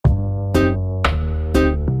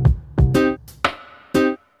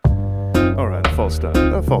Alright, a false start.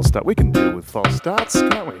 A false start. We can deal with false starts,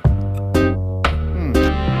 can't we?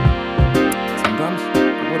 Sometimes.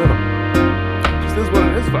 Whatever. Just is what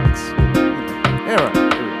it is, folks. Alright.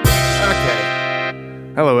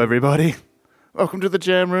 Okay. Hello, everybody. Welcome to the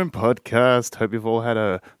Jam Room Podcast. Hope you've all had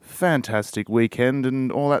a fantastic weekend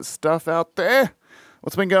and all that stuff out there.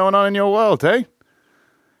 What's been going on in your world, eh?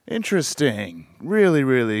 Interesting. Really,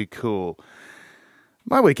 really cool.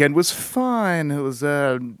 My weekend was fine. It was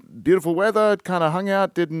beautiful weather. Kind of hung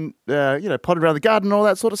out, didn't, potted around the garden and all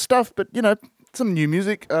that sort of stuff. But, some new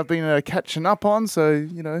music I've been catching up on. So,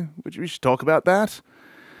 we should talk about that.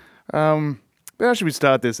 But how should we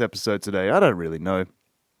start this episode today? I don't really know.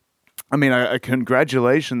 I mean,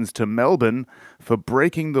 congratulations to Melbourne for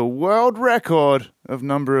breaking the world record of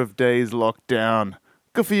number of days locked down.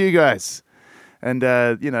 Good for you guys. And,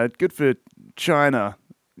 good for China.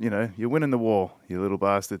 You're winning the war, you little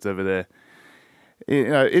bastards over there.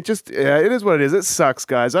 It is what it is. It sucks,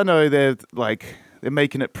 guys. I know they're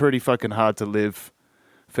making it pretty fucking hard to live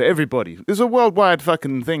for everybody. There's a worldwide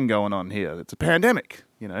fucking thing going on here. It's a pandemic.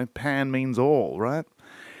 Pan means all, right?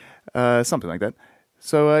 Something like that.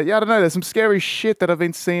 So, I don't know. There's some scary shit that I've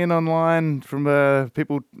been seeing online from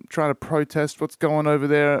people trying to protest what's going on over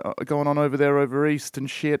there over East and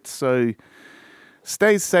shit. So,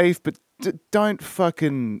 stay safe, but don't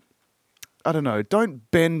fucking,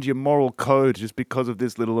 don't bend your moral code just because of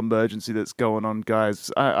this little emergency that's going on,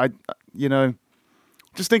 guys.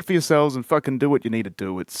 Just think for yourselves and fucking do what you need to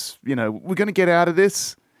do. It's, we're going to get out of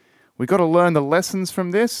this. We got to learn the lessons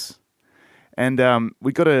from this. And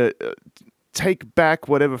we got to take back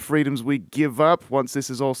whatever freedoms we give up once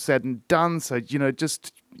this is all said and done. So,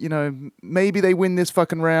 maybe they win this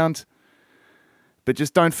fucking round. But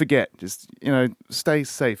just don't forget. Just, stay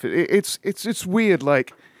safe. It's weird. We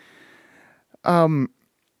don't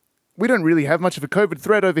really have much of a COVID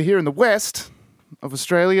threat over here in the west of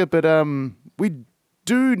Australia, but we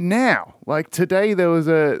do now. Like today, there was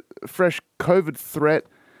a fresh COVID threat,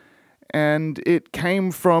 and it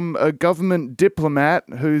came from a government diplomat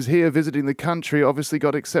who's here visiting the country. Obviously,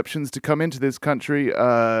 got exceptions to come into this country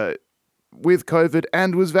with COVID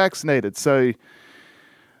and was vaccinated. So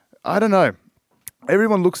I don't know.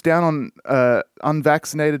 Everyone looks down on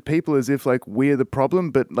unvaccinated people as if we're the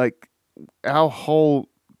problem, but our whole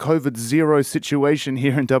COVID zero situation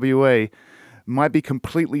here in WA might be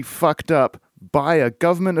completely fucked up by a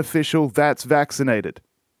government official that's vaccinated.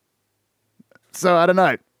 So I don't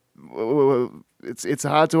know. It's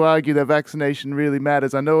hard to argue that vaccination really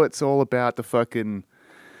matters. I know it's all about the fucking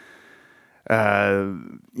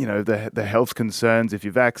the health concerns. If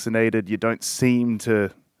you're vaccinated, you don't seem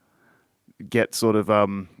to get sort of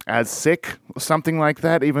as sick or something like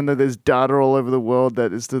that, even though there's data all over the world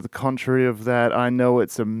that is to the contrary of that. I know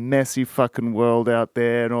it's a messy fucking world out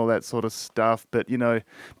there and all that sort of stuff, but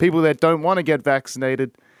people that don't want to get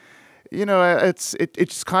vaccinated,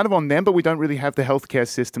 it's kind of on them, but we don't really have the healthcare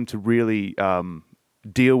system to really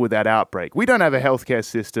deal with that outbreak. We don't have a healthcare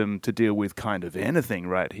system to deal with kind of anything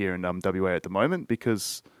right here in WA at the moment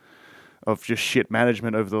because of just shit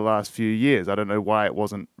management over the last few years. I don't know why it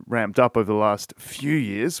wasn't ramped up over the last few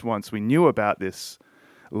years once we knew about this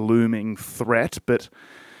looming threat. But,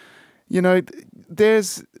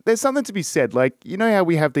 there's something to be said. How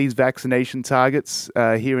we have these vaccination targets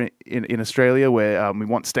here in Australia where we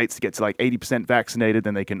want states to get to 80% vaccinated,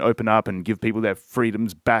 then they can open up and give people their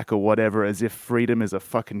freedoms back or whatever, as if freedom is a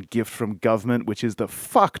fucking gift from government, which is the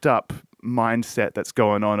fucked up mindset that's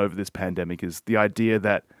going on over this pandemic, is the idea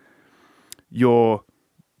that your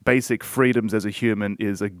basic freedoms as a human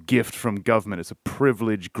is a gift from government. It's a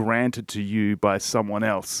privilege granted to you by someone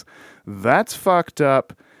else. That's fucked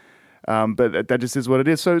up, but that just is what it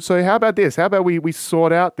is. So how about this? How about we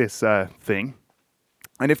sort out this thing?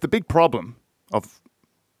 And if the big problem of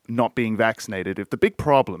not being vaccinated, if the big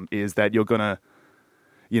problem is that you're going to,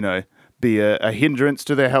 be a hindrance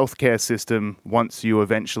to the healthcare system once you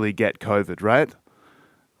eventually get COVID, right?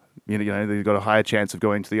 You've got a higher chance of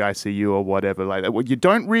going to the ICU or whatever like that. Well, you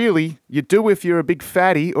do if you're a big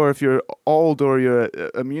fatty or if you're old or you're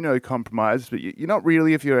immunocompromised, but you're not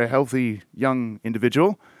really if you're a healthy young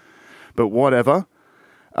individual, but whatever.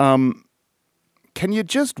 Can you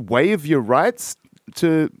just waive your rights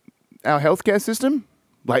to our healthcare system?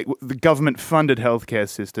 The government-funded healthcare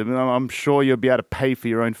system. And I'm sure you'll be able to pay for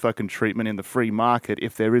your own fucking treatment in the free market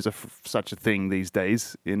if there is such a thing these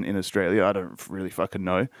days in Australia. I don't really fucking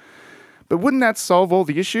know. But wouldn't that solve all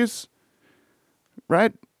the issues?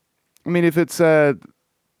 Right? I mean, if it's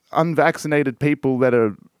unvaccinated people that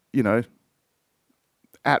are,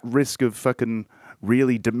 at risk of fucking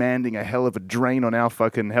really demanding a hell of a drain on our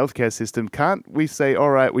fucking healthcare system, can't we say,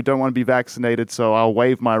 all right, we don't want to be vaccinated, so I'll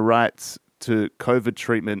waive my rights to COVID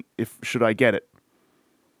treatment should I get it?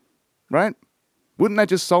 Right? Wouldn't that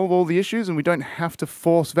just solve all the issues and we don't have to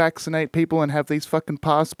force vaccinate people and have these fucking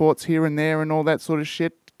passports here and there and all that sort of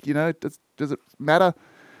shit? You know, does it matter?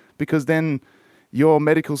 Because then your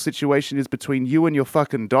medical situation is between you and your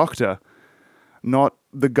fucking doctor, not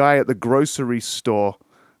the guy at the grocery store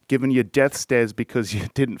giving you death stares because you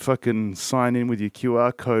didn't fucking sign in with your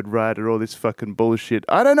QR code right or all this fucking bullshit.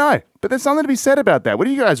 I don't know, but there's something to be said about that. What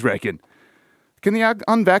do you guys reckon? Can the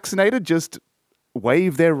unvaccinated just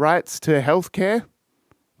waive their rights to healthcare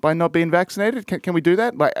by not being vaccinated? Can we do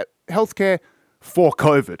that? Like healthcare for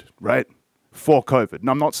COVID, right? For COVID. And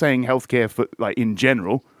I'm not saying healthcare for like in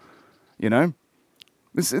general, you know?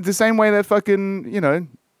 It's the same way that fucking, you know,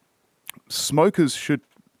 smokers should,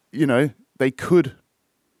 you know, they could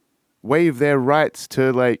waive their rights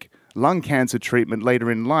to like lung cancer treatment later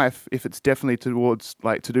in life if it's definitely towards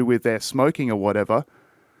like to do with their smoking or whatever.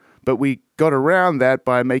 But we got around that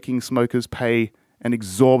by making smokers pay an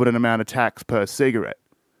exorbitant amount of tax per cigarette.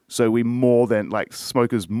 So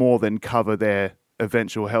smokers more than cover their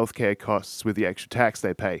eventual healthcare costs with the extra tax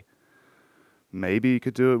they pay. Maybe you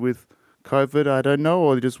could do it with COVID, I don't know,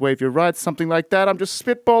 or just waive your rights, something like that. I'm just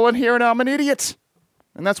spitballing here and I'm an idiot.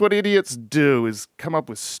 And that's what idiots do, is come up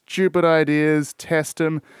with stupid ideas, test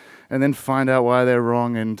them, and then find out why they're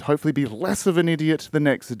wrong and hopefully be less of an idiot the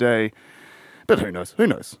next day. But who knows? Who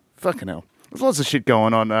knows? Fucking hell. There's lots of shit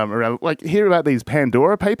going on around. Like, hear about these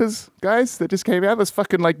Pandora papers, guys, that just came out? There's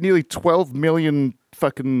fucking like nearly 12 million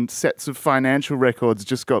fucking sets of financial records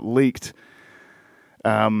just got leaked.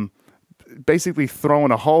 Basically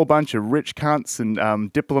throwing a whole bunch of rich cunts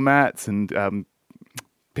and diplomats and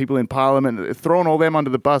people in parliament, throwing all them under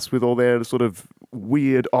the bus with all their sort of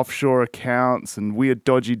weird offshore accounts and weird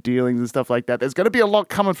dodgy dealings and stuff like that. There's going to be a lot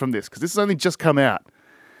coming from this because this has only just come out.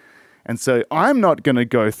 And so I'm not going to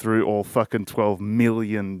go through all fucking 12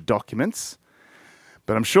 million documents,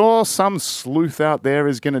 but I'm sure some sleuth out there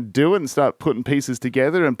is going to do it and start putting pieces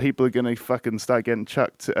together, and people are going to fucking start getting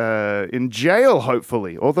chucked in jail,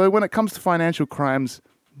 hopefully. Although when it comes to financial crimes,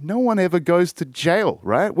 no one ever goes to jail,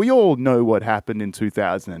 right? We all know what happened in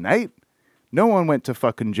 2008. No one went to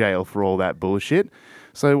fucking jail for all that bullshit.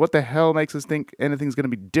 So what the hell makes us think anything's going to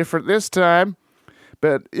be different this time?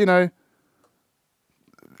 But, you know,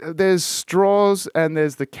 there's straws and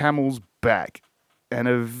there's the camel's back. And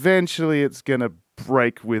eventually it's going to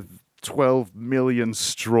break with 12 million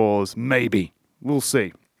straws. Maybe. We'll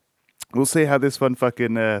see. We'll see how this one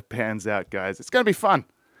fucking pans out, guys. It's going to be fun.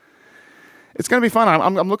 It's going to be fun.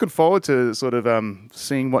 I'm looking forward to sort of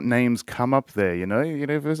seeing what names come up there, you know? You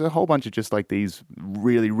know, if there's a whole bunch of just like these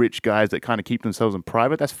really rich guys that kind of keep themselves in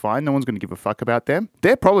private, that's fine. No one's going to give a fuck about them.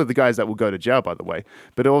 They're probably the guys that will go to jail, by the way.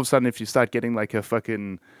 But all of a sudden, if you start getting like a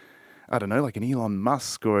fucking, I don't know, like an Elon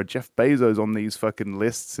Musk or a Jeff Bezos on these fucking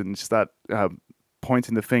lists and start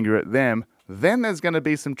pointing the finger at them, then there's going to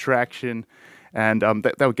be some traction, and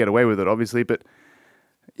they'll get away with it, obviously, but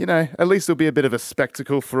you know, at least it'll be a bit of a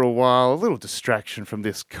spectacle for a while, a little distraction from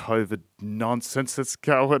this COVID nonsense that's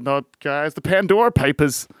going on, guys. The Pandora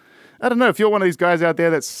papers. I don't know, if you're one of these guys out there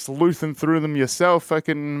that's sleuthing through them yourself,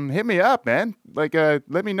 fucking hit me up, man. Like,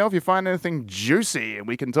 let me know if you find anything juicy and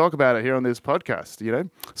we can talk about it here on this podcast, you know.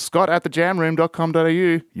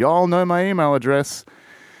 Scott@thejamroom.com.au. Y'all know my email address.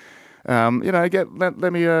 You know,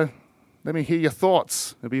 let me hear your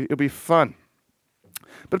thoughts. It'll be fun.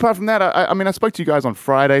 But apart from that, I mean, I spoke to you guys on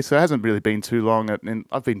Friday, so it hasn't really been too long, and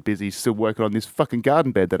I've been busy still working on this fucking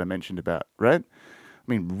garden bed that I mentioned about, right? I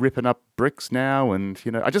mean, ripping up bricks now, and,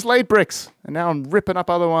 you know, I just laid bricks, and now I'm ripping up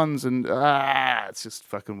other ones, and, it's just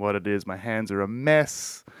fucking what it is. My hands are a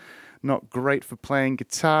mess. Not great for playing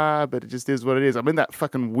guitar, but it just is what it is. I'm in that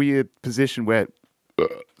fucking weird position where,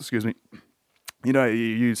 excuse me, you know, you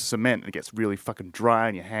use cement, and it gets really fucking dry,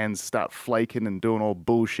 and your hands start flaking and doing all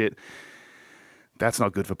bullshit. That's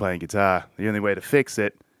not good for playing guitar. The only way to fix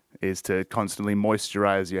it is to constantly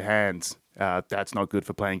moisturize your hands. That's not good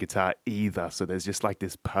for playing guitar either. So there's just like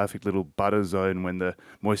this perfect little butter zone when the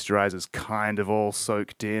moisturizer's kind of all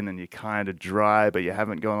soaked in and you're kind of dry, but you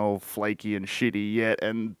haven't gone all flaky and shitty yet.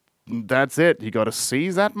 And that's it. You got to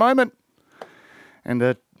seize that moment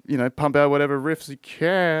and, you know, pump out whatever riffs you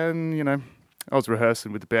can. You know, I was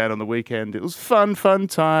rehearsing with the band on the weekend. It was fun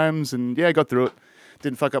times. And yeah, I got through it.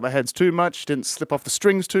 Didn't fuck up my heads too much. Didn't slip off the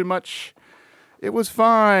strings too much. It was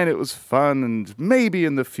fine. It was fun. And maybe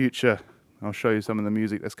in the future, I'll show you some of the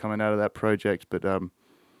music that's coming out of that project. But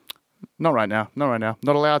not right now. Not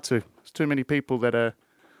allowed to. There's too many people that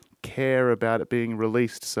care about it being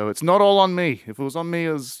released. So it's not all on me. If it was on me,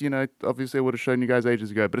 it was, obviously I would have shown you guys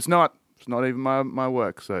ages ago. But it's not. It's not even my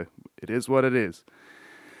work. So it is what it is.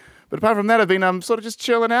 But apart from that, I've been sort of just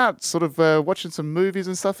chilling out, sort of watching some movies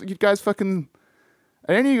and stuff. You guys fucking...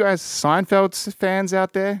 Are any of you guys Seinfeld fans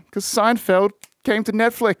out there? Because Seinfeld came to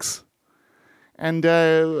Netflix. And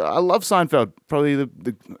I love Seinfeld. Probably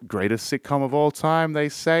the greatest sitcom of all time, they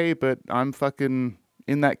say. But I'm fucking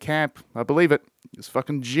in that camp. I believe it. It's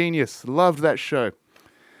fucking genius. Loved that show.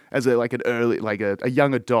 As a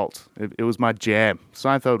young adult. It was my jam.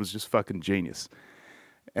 Seinfeld was just fucking genius.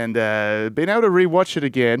 And being able to rewatch it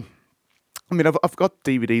again... I mean, I've got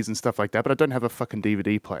DVDs and stuff like that, but I don't have a fucking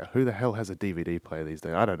DVD player. Who the hell has a DVD player these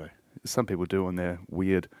days? I don't know. Some people do on their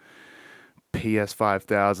weird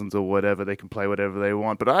PS5000s or whatever. They can play whatever they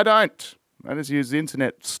want, but I don't. I just use the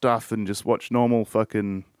internet stuff and just watch normal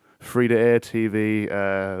fucking free-to-air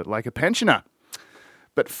TV like a pensioner.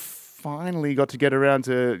 But finally got to get around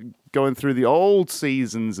to going through the old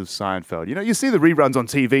seasons of Seinfeld. You see the reruns on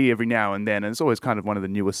TV every now and then, and it's always kind of one of the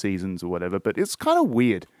newer seasons or whatever, but it's kind of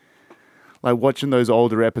weird. Like watching those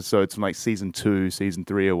older episodes from like season 2, season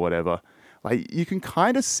 3 or whatever, like you can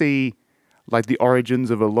kind of see like the origins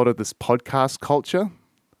of a lot of this podcast culture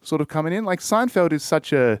sort of coming in. Like Seinfeld is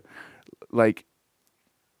such a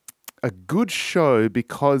good show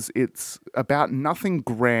because it's about nothing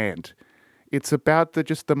grand. It's about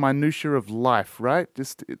just the minutiae of life, right?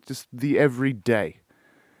 Just the everyday.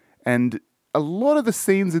 And a lot of the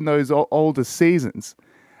scenes in those older seasons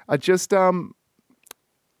are just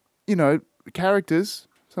characters,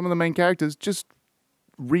 some of the main characters, just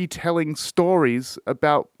retelling stories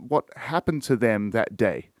about what happened to them that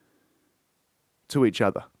day to each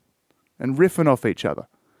other and riffing off each other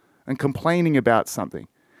and complaining about something.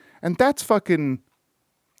 And that's like an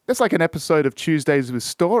episode of Tuesdays with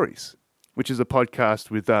Stories, which is a podcast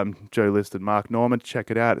with Joe List and Mark Norman. Check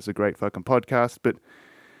it out. It's a great fucking podcast. But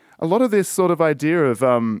a lot of this sort of idea of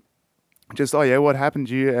what happened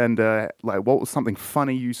to you, and what was something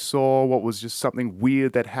funny you saw, what was just something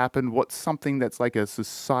weird that happened, what's something that's like a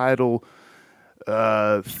societal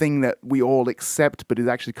thing that we all accept but is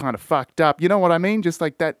actually kind of fucked up. You know what I mean? Just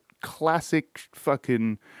like that classic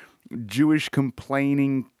fucking Jewish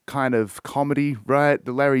complaining kind of comedy, right?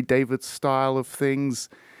 The Larry David style of things.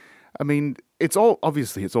 I mean, it's all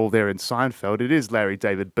there in Seinfeld. It is Larry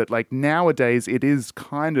David, but like nowadays it is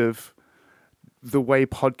kind of the way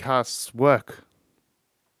podcasts work.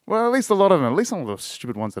 Well, at least a lot of them. At least some of the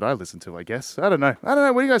stupid ones that I listen to, I guess. I don't know.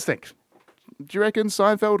 What do you guys think? Do you reckon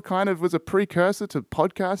Seinfeld kind of was a precursor to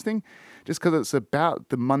podcasting just because it's about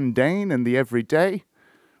the mundane and the everyday?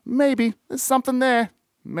 Maybe. There's something there.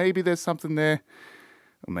 Maybe there's something there.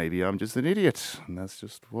 Or maybe I'm just an idiot, and that's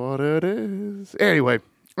just what it is. Anyway,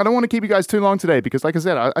 I don't want to keep you guys too long today because, like I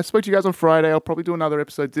said, I spoke to you guys on Friday. I'll probably do another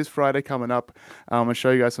episode this Friday coming up. I'm going to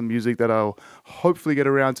show you guys some music that I'll hopefully get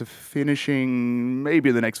around to finishing maybe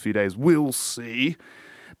in the next few days. We'll see.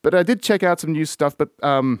 But I did check out some new stuff. But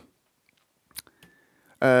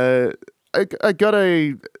I got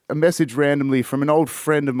a message randomly from an old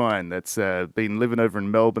friend of mine that's been living over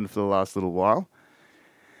in Melbourne for the last little while.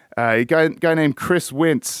 A guy named Chris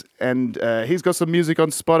Wintz, and he's got some music on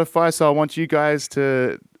Spotify, so I want you guys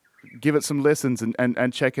to give it some listens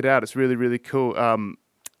and check it out. It's really, really cool.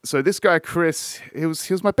 So this guy, Chris, he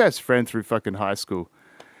was my best friend through fucking high school.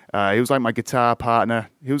 He was like my guitar partner.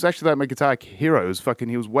 He was actually like my guitar hero.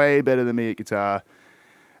 He was way better than me at guitar.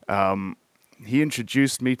 He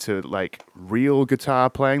introduced me to like real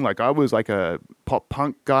guitar playing. Like I was like a pop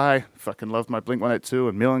punk guy. Fucking loved my Blink-182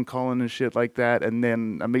 and Millencolin and shit like that. And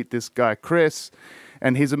then I meet this guy, Chris,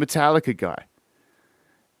 and he's a Metallica guy.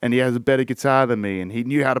 And he has a better guitar than me. And he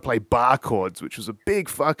knew how to play bar chords, which was a big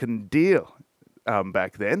fucking deal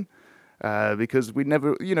back then. Because we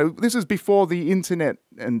never, this is before the internet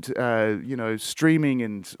and, streaming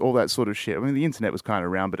and all that sort of shit. I mean, the internet was kind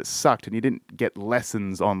of around, but it sucked and you didn't get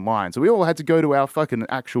lessons online. So we all had to go to our fucking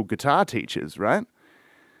actual guitar teachers, right?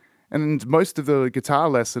 And most of the guitar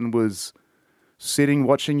lesson was sitting,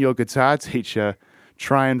 watching your guitar teacher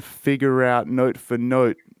try and figure out note for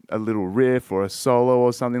note a little riff or a solo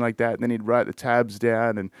or something like that. And then he'd write the tabs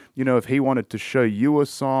down. And, if he wanted to show you a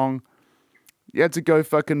song, you had to go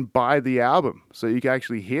fucking buy the album so you could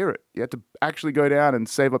actually hear it. You had to actually go down and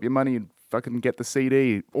save up your money and fucking get the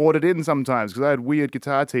CD ordered in sometimes because I had weird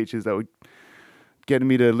guitar teachers that were getting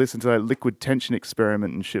me to listen to that Liquid Tension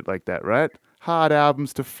Experiment and shit like that, right? Hard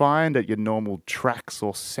albums to find at your normal Tracks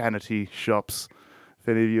or Sanity shops. If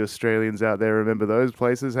any of you Australians out there remember those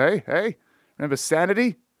places, hey? Remember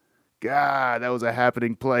Sanity? God, that was a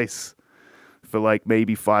happening place. for like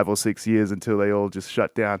maybe 5 or 6 years until they all just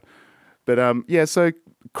shut down. But so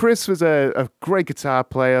Chris was a great guitar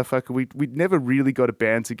player. We'd never really got a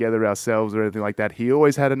band together ourselves or anything like that. He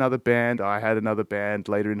always had another band. I had another band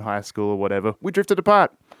later in high school or whatever. We drifted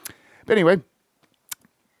apart. But anyway,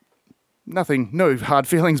 no hard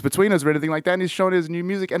feelings between us or anything like that. And he's showing his new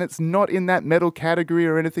music, and it's not in that metal category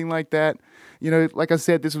or anything like that. You know, like I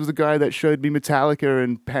said, this was the guy that showed me Metallica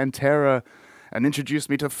and Pantera and introduced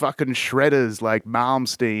me to fucking shredders like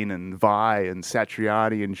Malmsteen and Vai and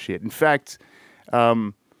Satriani and shit. In fact,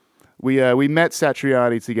 we met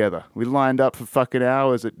Satriani together. We lined up for fucking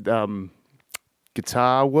hours at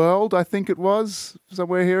Guitar World, I think it was,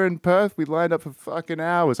 somewhere here in Perth. We lined up for fucking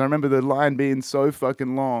hours. I remember the line being so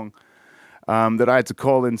fucking long that I had to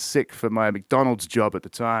call in sick for my McDonald's job at the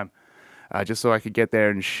time, just so I could get there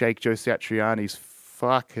and shake Joe Satriani's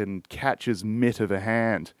fucking catcher's mitt of a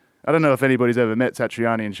hand. I don't know if anybody's ever met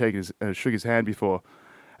Satriani and shook his hand before,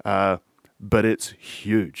 but it's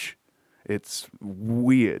huge. It's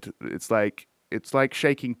weird. It's like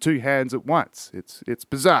shaking two hands at once. It's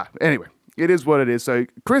bizarre. Anyway, it is what it is. So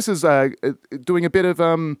Chris is doing a bit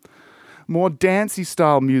of more dancey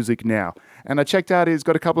style music now, and I checked out. He's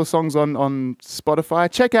got a couple of songs on Spotify.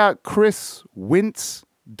 Check out Chris Wints,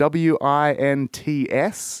 Wints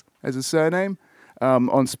as a surname,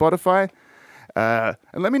 on Spotify. And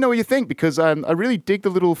let me know what you think, because I really dig the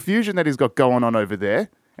little fusion that he's got going on over there.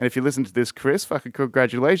 And if you listen to this, Chris, fucking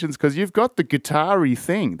congratulations, because you've got the guitar-y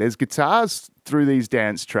thing. There's guitars through these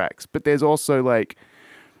dance tracks, but there's also like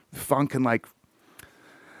funk and like,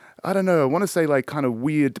 I don't know, I want to say like kind of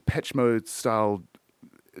weird Depeche Mode style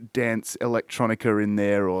dance electronica in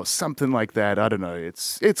there or something like that. I don't know.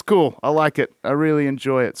 It's cool. I like it. I really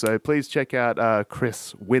enjoy it. So please check out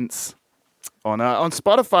Chris Wints on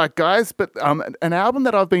Spotify, guys. But an album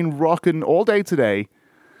that I've been rocking all day today,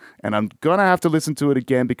 and I'm gonna have to listen to it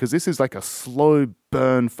again because this is like a slow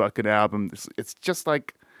burn fucking album. It's just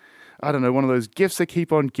like, I don't know, one of those gifts that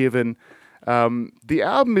keep on giving. The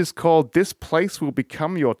album is called "This Place Will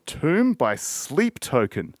Become Your Tomb" by Sleep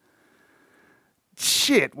Token.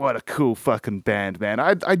 Shit, what a cool fucking band, man.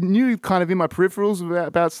 I knew kind of in my peripherals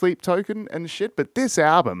about Sleep Token and shit, but this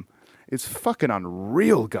album is fucking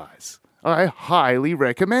unreal, guys. I highly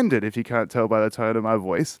recommend it if you can't tell by the tone of my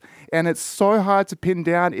voice. And it's so hard to pin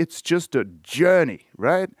down. It's just a journey,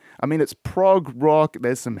 right? I mean, it's prog rock.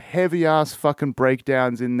 There's some heavy ass fucking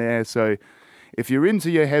breakdowns in there. So if you're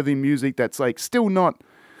into your heavy music, that's like still not,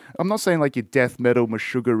 I'm not saying like your death metal,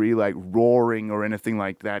 Meshuggah-y, like roaring or anything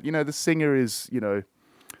like that. You know, the singer is, you know,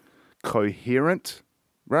 coherent,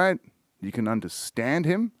 right? You can understand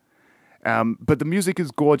him. But the music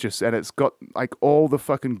is gorgeous, and it's got like all the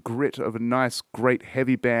fucking grit of a nice, great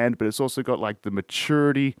heavy band, but it's also got like the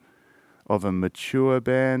maturity of a mature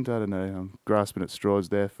band. I don't know, I'm grasping at straws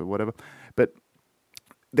there for whatever. But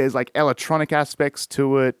there's like electronic aspects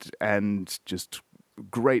to it, and just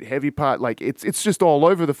great heavy part. Like it's just all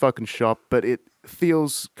over the fucking shop, but it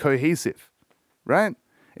feels cohesive, right?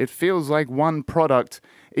 It feels like one product,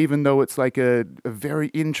 even though it's like a very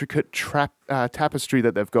intricate tapestry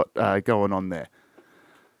that they've got going on there.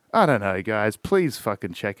 I don't know, guys. Please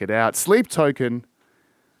fucking check it out. Sleep Token,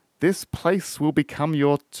 This Place Will Become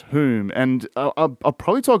Your Tomb. And I'll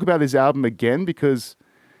probably talk about this album again because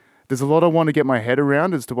there's a lot I want to get my head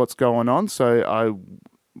around as to what's going on. So I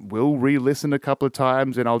will re-listen a couple of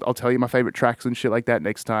times, and I'll tell you my favorite tracks and shit like that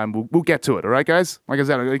next time. We'll get to it, all right, guys? Like I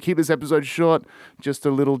said, I'm going to keep this episode short. Just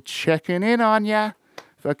a little checking in on ya.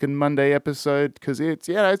 Fucking Monday episode, because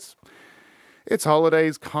it's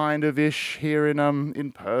holidays kind of ish here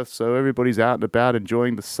in Perth, so everybody's out and about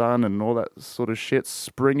enjoying the sun and all that sort of shit.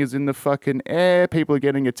 Spring is in the fucking air. People are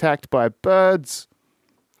getting attacked by birds.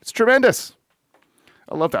 It's tremendous.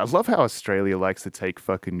 I love that. I love how Australia likes to take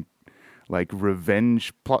fucking like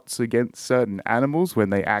revenge plots against certain animals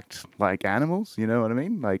when they act like animals. You know what I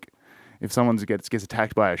mean? Like if someone gets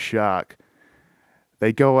attacked by a shark,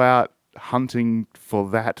 they go out hunting for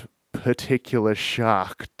that particular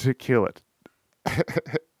shark to kill it.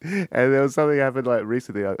 And there was something happened like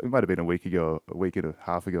recently. It might have been a week and a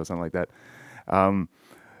half ago, or something like that,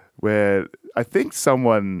 where I think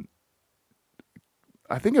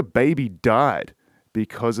a baby died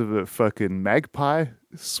because of a fucking magpie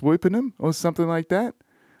swooping him or something like that.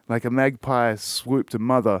 Like a magpie swooped a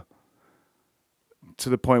mother to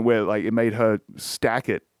the point where like it made her stack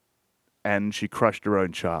it, and she crushed her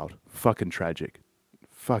own child. Fucking tragic,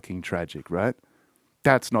 right?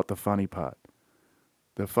 That's not the funny part.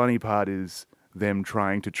 The funny part is them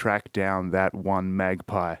trying to track down that one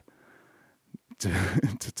magpie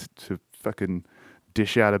to fucking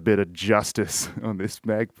dish out a bit of justice on this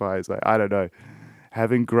magpie. It's like, I don't know.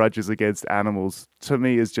 Having grudges against animals to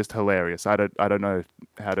me is just hilarious. I don't know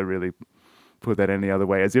how to really put that any other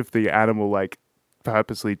way. As if the animal like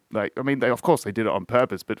purposely, like, I mean, of course they did it on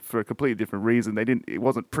purpose, but for a completely different reason. It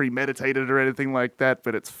wasn't premeditated or anything like that.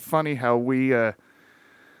 But it's funny how we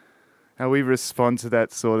respond to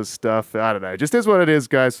that sort of stuff. I don't know. Just is what it is,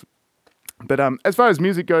 guys. But as far as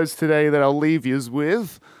music goes today, that I'll leave you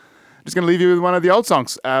with, I'm just going to leave you with one of the old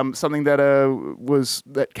songs. Something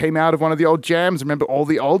that came out of one of the old jams. Remember all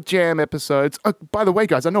the old jam episodes? Oh, by the way,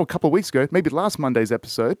 guys, I know a couple of weeks ago, maybe last Monday's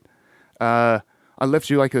episode, I left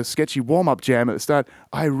you like a sketchy warm-up jam at the start.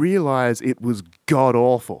 I realized it was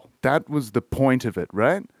god-awful. That was the point of it,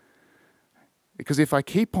 right? Because if I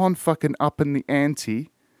keep on fucking upping the ante,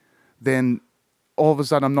 then all of a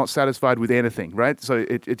sudden I'm not satisfied with anything, right? So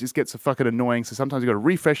it just gets fucking annoying. So sometimes you got to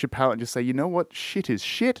refresh your palate and just say, you know what? Shit is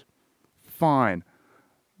shit. Fine.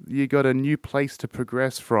 You got a new place to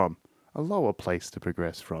progress from. A lower place to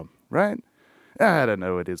progress from, right? I don't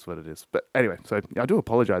know. It is what it is. But anyway, so I do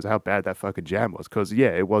apologize how bad that fucking jam was. Because, yeah,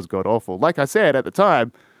 it was god-awful. Like I said at the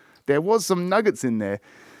time, there was some nuggets in there.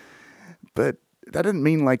 But that didn't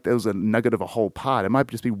mean like there was a nugget of a whole part. It might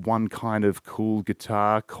just be one kind of cool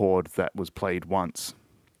guitar chord that was played once.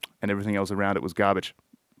 And everything else around it was garbage.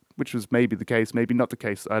 Which was maybe the case, maybe not the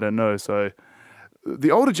case. I don't know. So the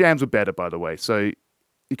older jams were better, by the way. So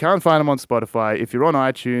you can't find them on Spotify. If you're on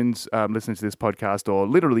iTunes listening to this podcast or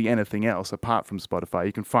literally anything else apart from Spotify,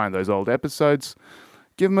 you can find those old episodes.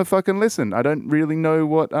 Give them a fucking listen. I don't really know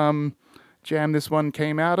what jam this one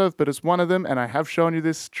came out of, but it's one of them, and I have shown you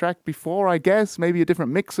this track before, I guess. Maybe a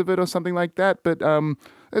different mix of it or something like that, but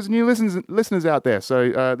there's new listeners out there,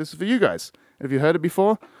 so this is for you guys. Have you heard it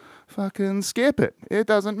before? Fucking skip it. It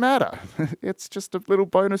doesn't matter. It's just a little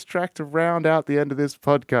bonus track to round out the end of this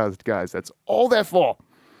podcast, guys. That's all they're for.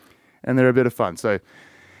 And they're a bit of fun. So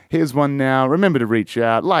here's one now. Remember to reach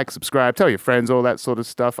out, like, subscribe, tell your friends, all that sort of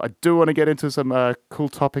stuff. I do want to get into some cool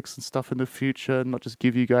topics and stuff in the future, not just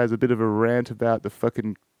give you guys a bit of a rant about the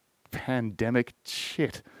fucking pandemic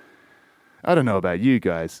shit. I don't know about you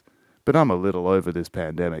guys, but I'm a little over this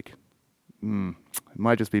pandemic. It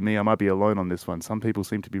might just be me. I might be alone on this one. Some people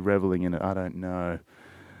seem to be reveling in it. I don't know.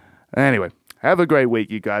 Anyway, have a great week,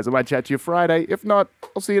 you guys. I might chat to you Friday. If not,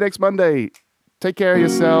 I'll see you next Monday. Take care of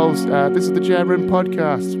yourselves. This is the Jam Room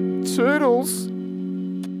Podcast. Toodles.